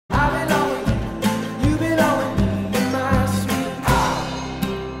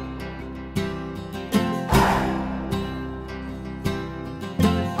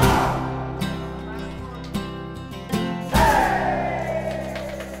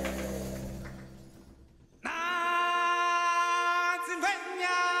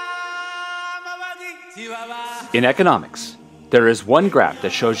In economics, there is one graph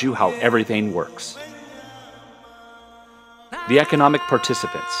that shows you how everything works. The economic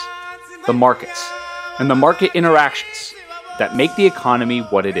participants, the markets, and the market interactions that make the economy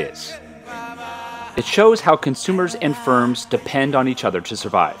what it is. It shows how consumers and firms depend on each other to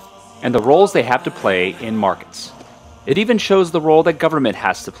survive, and the roles they have to play in markets. It even shows the role that government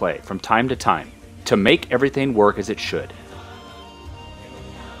has to play from time to time to make everything work as it should.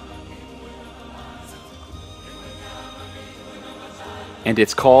 And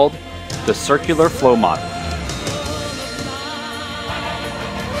it's called the circular flow model.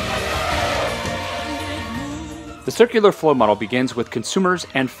 The circular flow model begins with consumers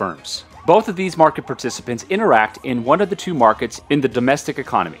and firms. Both of these market participants interact in one of the two markets in the domestic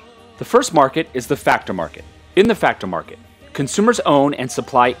economy. The first market is the factor market. In the factor market, consumers own and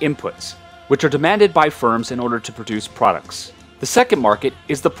supply inputs, which are demanded by firms in order to produce products. The second market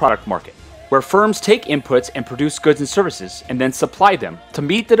is the product market, where firms take inputs and produce goods and services and then supply them to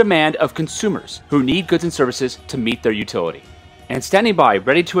meet the demand of consumers who need goods and services to meet their utility. And standing by,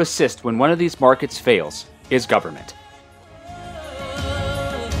 ready to assist when one of these markets fails, is government.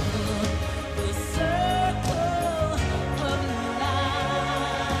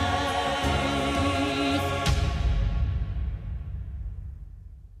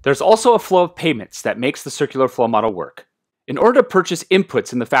 There's also a flow of payments that makes the circular flow model work. In order to purchase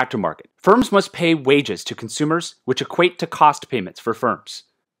inputs in the factor market, firms must pay wages to consumers, which equate to cost payments for firms.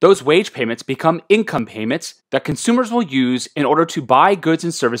 Those wage payments become income payments that consumers will use in order to buy goods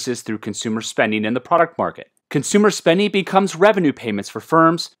and services through consumer spending in the product market. Consumer spending becomes revenue payments for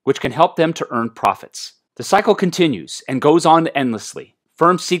firms, which can help them to earn profits. The cycle continues and goes on endlessly.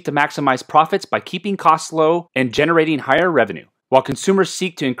 Firms seek to maximize profits by keeping costs low and generating higher revenue, while consumers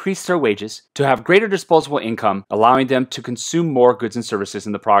seek to increase their wages to have greater disposable income, allowing them to consume more goods and services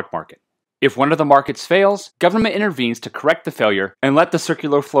in the product market. If one of the markets fails, government intervenes to correct the failure and let the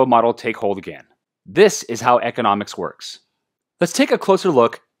circular flow model take hold again. This is how economics works. Let's take a closer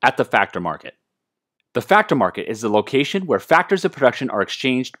look at the factor market. The factor market is the location where factors of production are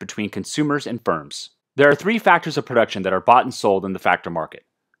exchanged between consumers and firms. There are three factors of production that are bought and sold in the factor market: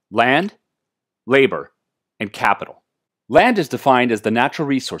 land, labor, and capital. Land is defined as the natural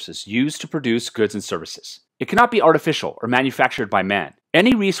resources used to produce goods and services. It cannot be artificial or manufactured by man.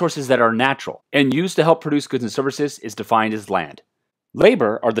 Any resources that are natural and used to help produce goods and services is defined as land.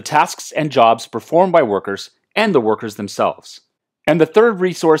 Labor are the tasks and jobs performed by workers and the workers themselves. And the third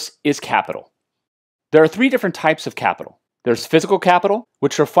resource is capital. There are three different types of capital. There's physical capital,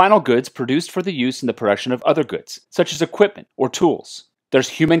 which are final goods produced for the use in the production of other goods, such as equipment or tools. There's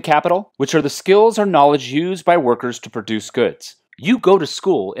human capital, which are the skills or knowledge used by workers to produce goods. You go to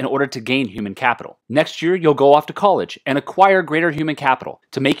school in order to gain human capital. Next year, you'll go off to college and acquire greater human capital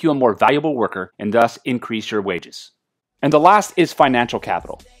to make you a more valuable worker and thus increase your wages. And the last is financial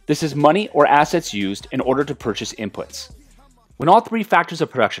capital. This is money or assets used in order to purchase inputs. When all three factors of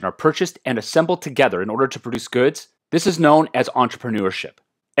production are purchased and assembled together in order to produce goods, this is known as entrepreneurship.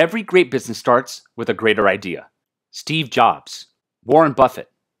 Every great business starts with a greater idea. Steve Jobs, Warren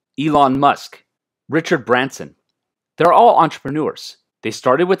Buffett, Elon Musk, Richard Branson. They're all entrepreneurs. They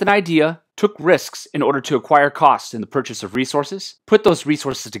started with an idea, took risks in order to acquire costs in the purchase of resources, put those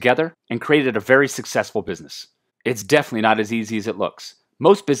resources together, and created a very successful business. It's definitely not as easy as it looks.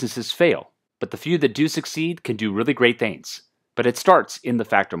 Most businesses fail, but the few that do succeed can do really great things. But it starts in the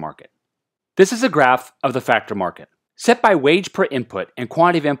factor market. This is a graph of the factor market, set by wage per input and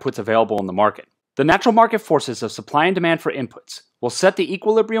quantity of inputs available in the market. The natural market forces of supply and demand for inputs will set the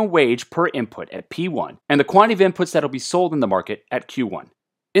equilibrium wage per input at P1 and the quantity of inputs that will be sold in the market at Q1.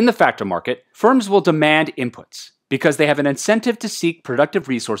 In the factor market, firms will demand inputs because they have an incentive to seek productive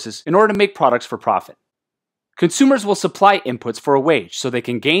resources in order to make products for profit. Consumers will supply inputs for a wage so they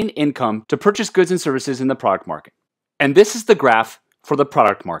can gain income to purchase goods and services in the product market. And this is the graph for the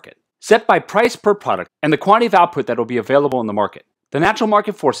product market, set by price per product and the quantity of output that will be available in the market. The natural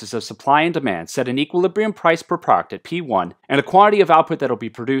market forces of supply and demand set an equilibrium price per product at P1 and a quantity of output that will be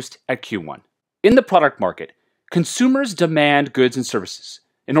produced at Q1. In the product market, consumers demand goods and services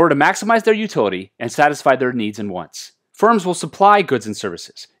in order to maximize their utility and satisfy their needs and wants. Firms will supply goods and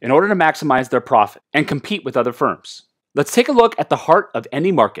services in order to maximize their profit and compete with other firms. Let's take a look at the heart of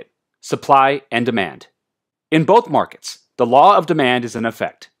any market: supply and demand. In both markets, the law of demand is in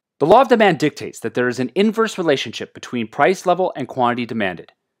effect. The law of demand dictates that there is an inverse relationship between price level and quantity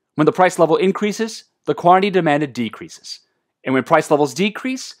demanded. When the price level increases, the quantity demanded decreases. And when price levels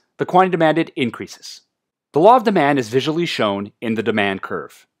decrease, the quantity demanded increases. The law of demand is visually shown in the demand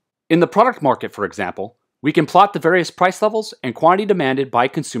curve. In the product market, for example, we can plot the various price levels and quantity demanded by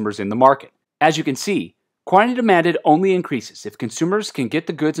consumers in the market. As you can see, Quantity demanded only increases if consumers can get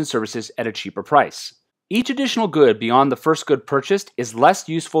the goods and services at a cheaper price. Each additional good beyond the first good purchased is less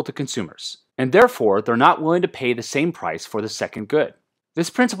useful to consumers, and therefore they're not willing to pay the same price for the second good. This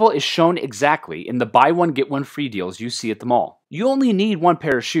principle is shown exactly in the buy one get one free deals you see at the mall. You only need one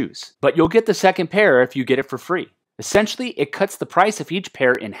pair of shoes, but you'll get the second pair if you get it for free. Essentially, it cuts the price of each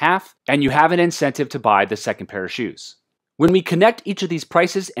pair in half, and you have an incentive to buy the second pair of shoes. When we connect each of these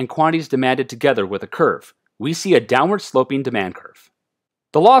prices and quantities demanded together with a curve, we see a downward sloping demand curve.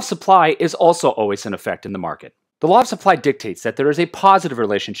 The law of supply is also always in effect in the market. The law of supply dictates that there is a positive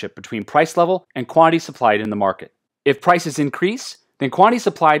relationship between price level and quantity supplied in the market. If prices increase, then quantity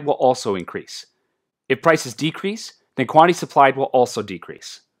supplied will also increase. If prices decrease, then quantity supplied will also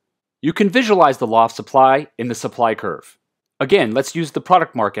decrease. You can visualize the law of supply in the supply curve. Again, let's use the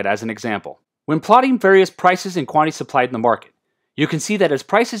product market as an example. When plotting various prices and quantity supplied in the market, you can see that as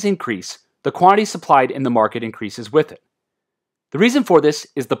prices increase, the quantity supplied in the market increases with it. The reason for this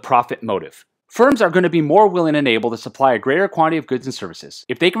is the profit motive. Firms are going to be more willing and able to supply a greater quantity of goods and services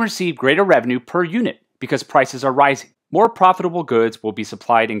if they can receive greater revenue per unit because prices are rising. More profitable goods will be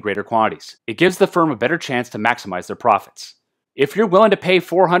supplied in greater quantities. It gives the firm a better chance to maximize their profits. If you're willing to pay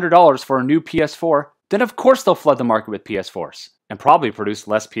 $400 for a new PS4, then of course they'll flood the market with PS4s and probably produce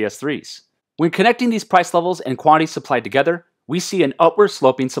less PS3s. When connecting these price levels and quantities supplied together, we see an upward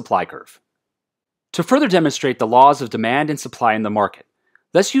sloping supply curve. To further demonstrate the laws of demand and supply in the market,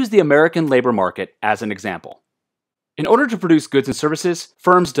 let's use the American labor market as an example. In order to produce goods and services,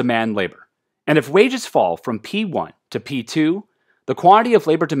 firms demand labor. And if wages fall from P1 to P2, the quantity of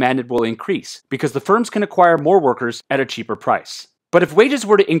labor demanded will increase because the firms can acquire more workers at a cheaper price. But if wages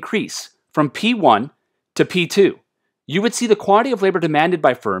were to increase from P1 to P2, you would see the quantity of labor demanded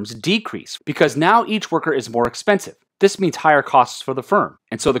by firms decrease because now each worker is more expensive. This means higher costs for the firm,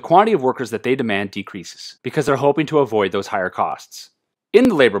 and so the quantity of workers that they demand decreases because they're hoping to avoid those higher costs. In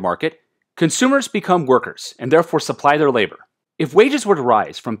the labor market, consumers become workers and therefore supply their labor. If wages were to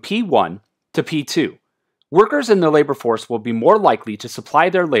rise from P1 to P2, workers in the labor force will be more likely to supply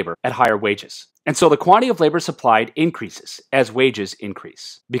their labor at higher wages. And so the quantity of labor supplied increases as wages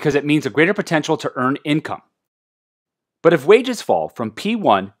increase because it means a greater potential to earn income. But if wages fall from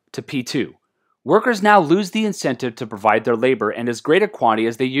P1 to P2, workers now lose the incentive to provide their labor in as great a quantity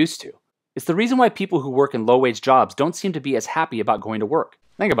as they used to. It's the reason why people who work in low-wage jobs don't seem to be as happy about going to work.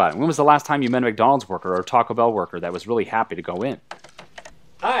 Think about it. When was the last time you met a McDonald's worker or a Taco Bell worker that was really happy to go in?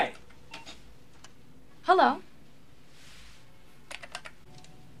 Hi. Hello.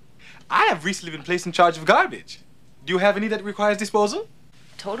 I have recently been placed in charge of garbage. Do you have any that requires disposal?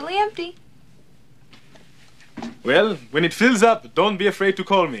 Totally empty. Well, when it fills up, don't be afraid to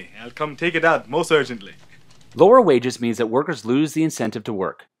call me. I'll come take it out most urgently. Lower wages means that workers lose the incentive to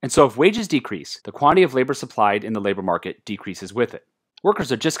work. And so if wages decrease, the quantity of labor supplied in the labor market decreases with it.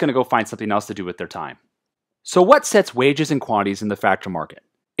 Workers are just going to go find something else to do with their time. So what sets wages and quantities in the factor market?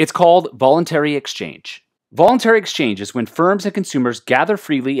 It's called voluntary exchange. Voluntary exchange is when firms and consumers gather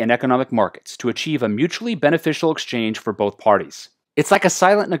freely in economic markets to achieve a mutually beneficial exchange for both parties. It's like a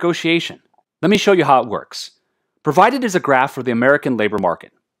silent negotiation. Let me show you how it works. Provided is a graph for the American labor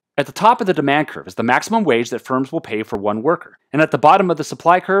market. At the top of the demand curve is the maximum wage that firms will pay for one worker, and at the bottom of the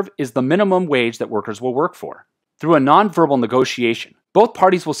supply curve is the minimum wage that workers will work for. Through a nonverbal negotiation, both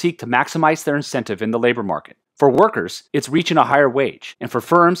parties will seek to maximize their incentive in the labor market. For workers, it's reaching a higher wage, and for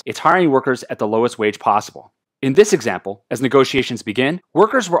firms, it's hiring workers at the lowest wage possible. In this example, as negotiations begin,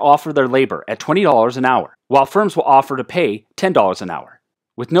 workers will offer their labor at $20 an hour, while firms will offer to pay $10 an hour.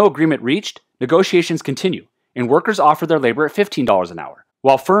 With no agreement reached, negotiations continue, and workers offer their labor at $15 an hour,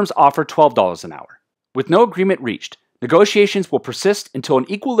 while firms offer $12 an hour. With no agreement reached, negotiations will persist until an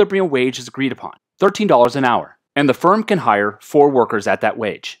equilibrium wage is agreed upon, $13 an hour, and the firm can hire 4 workers at that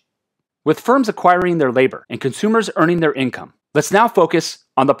wage. With firms acquiring their labor and consumers earning their income, let's now focus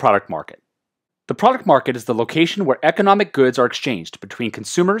on the product market. The product market is the location where economic goods are exchanged between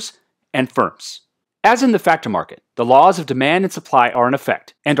consumers and firms. As in the factor market, the laws of demand and supply are in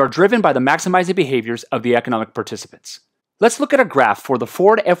effect and are driven by the maximizing behaviors of the economic participants. Let's look at a graph for the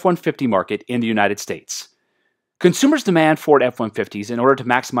Ford F-150 market in the United States. Consumers demand Ford F-150s in order to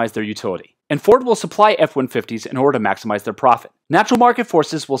maximize their utility, and Ford will supply F-150s in order to maximize their profit. Natural market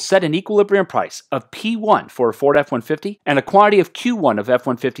forces will set an equilibrium price of P1 for a Ford F-150 and a quantity of Q1 of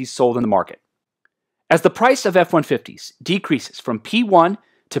F-150s sold in the market. As the price of F-150s decreases from P1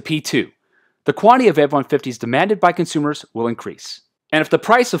 to P2, the quantity of F-150s demanded by consumers will increase. And if the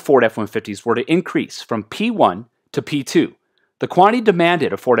price of Ford F-150s were to increase from P1 to P2, the quantity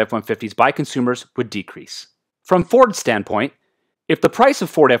demanded of Ford F-150s by consumers would decrease. From Ford's standpoint, If the price of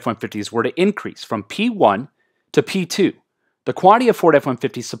Ford F-150s were to increase from P1 to P2, the quantity of Ford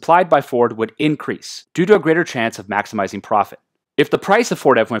F-150s supplied by Ford would increase due to a greater chance of maximizing profit. If the price of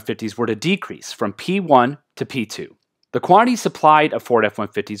Ford F-150s were to decrease from P1 to P2, the quantity supplied of Ford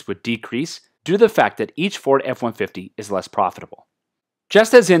F-150s would decrease due to the fact that each Ford F-150 is less profitable.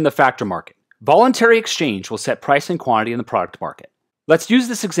 Just as in the factor market, voluntary exchange will set price and quantity in the product market. Let's use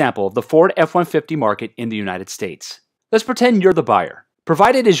this example of the Ford F-150 market in the United States. Let's pretend you're the buyer.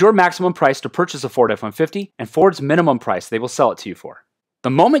 Provided is your maximum price to purchase a Ford F-150 and Ford's minimum price they will sell it to you for. The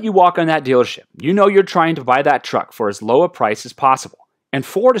moment you walk in that dealership, you know you're trying to buy that truck for as low a price as possible, and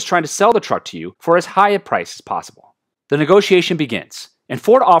Ford is trying to sell the truck to you for as high a price as possible. The negotiation begins, and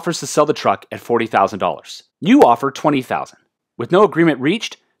Ford offers to sell the truck at $40,000. You offer $20,000. With no agreement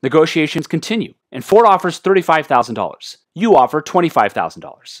reached, negotiations continue, and Ford offers $35,000. You offer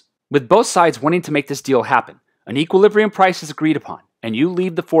 $25,000. With both sides wanting to make this deal happen, an equilibrium price is agreed upon, and you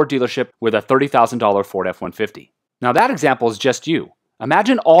leave the Ford dealership with a $30,000 Ford F-150. Now that example is just you.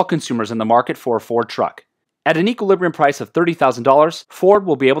 Imagine all consumers in the market for a Ford truck. At an equilibrium price of $30,000, Ford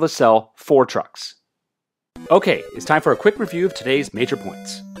will be able to sell 4 trucks. Okay, it's time for a quick review of today's major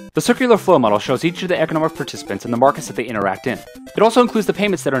points. The circular flow model shows each of the economic participants and the markets that they interact in. It also includes the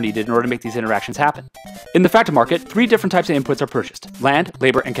payments that are needed in order to make these interactions happen. In the factor market, 3 different types of inputs are purchased: land,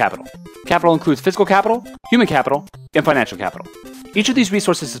 labor, and capital. Capital includes physical capital, human capital, and financial capital. Each of these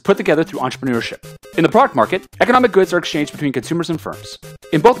resources is put together through entrepreneurship. In the product market, economic goods are exchanged between consumers and firms.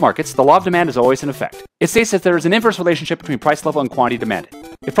 In both markets, the law of demand is always in effect. It states that there is an inverse relationship between price level and quantity demanded.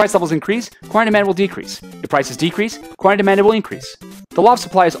 If price levels increase, quantity demand will decrease. If prices decrease, quantity demanded will increase. The law of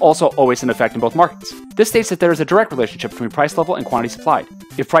supply is also always in effect in both markets. This states that there is a direct relationship between price level and quantity supplied.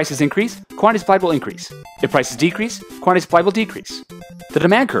 If prices increase, quantity supplied will increase. If prices decrease, quantity supplied will decrease. The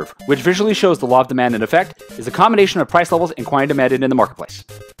demand curve, which visually shows the law of demand in effect, is the combination of price levels and quantity demanded in the marketplace.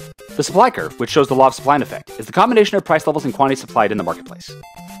 The supply curve, which shows the law of supply in effect, is the combination of price levels and quantity supplied in the marketplace.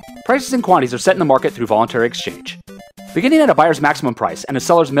 Prices and quantities are set in the market through voluntary exchange. Beginning at a buyer's maximum price and a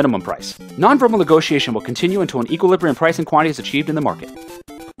seller's minimum price, non-verbal negotiation will continue until an equilibrium price and quantity is achieved in the market.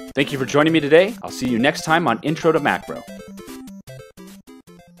 Thank you for joining me today. I'll see you next time on Intro to Macro.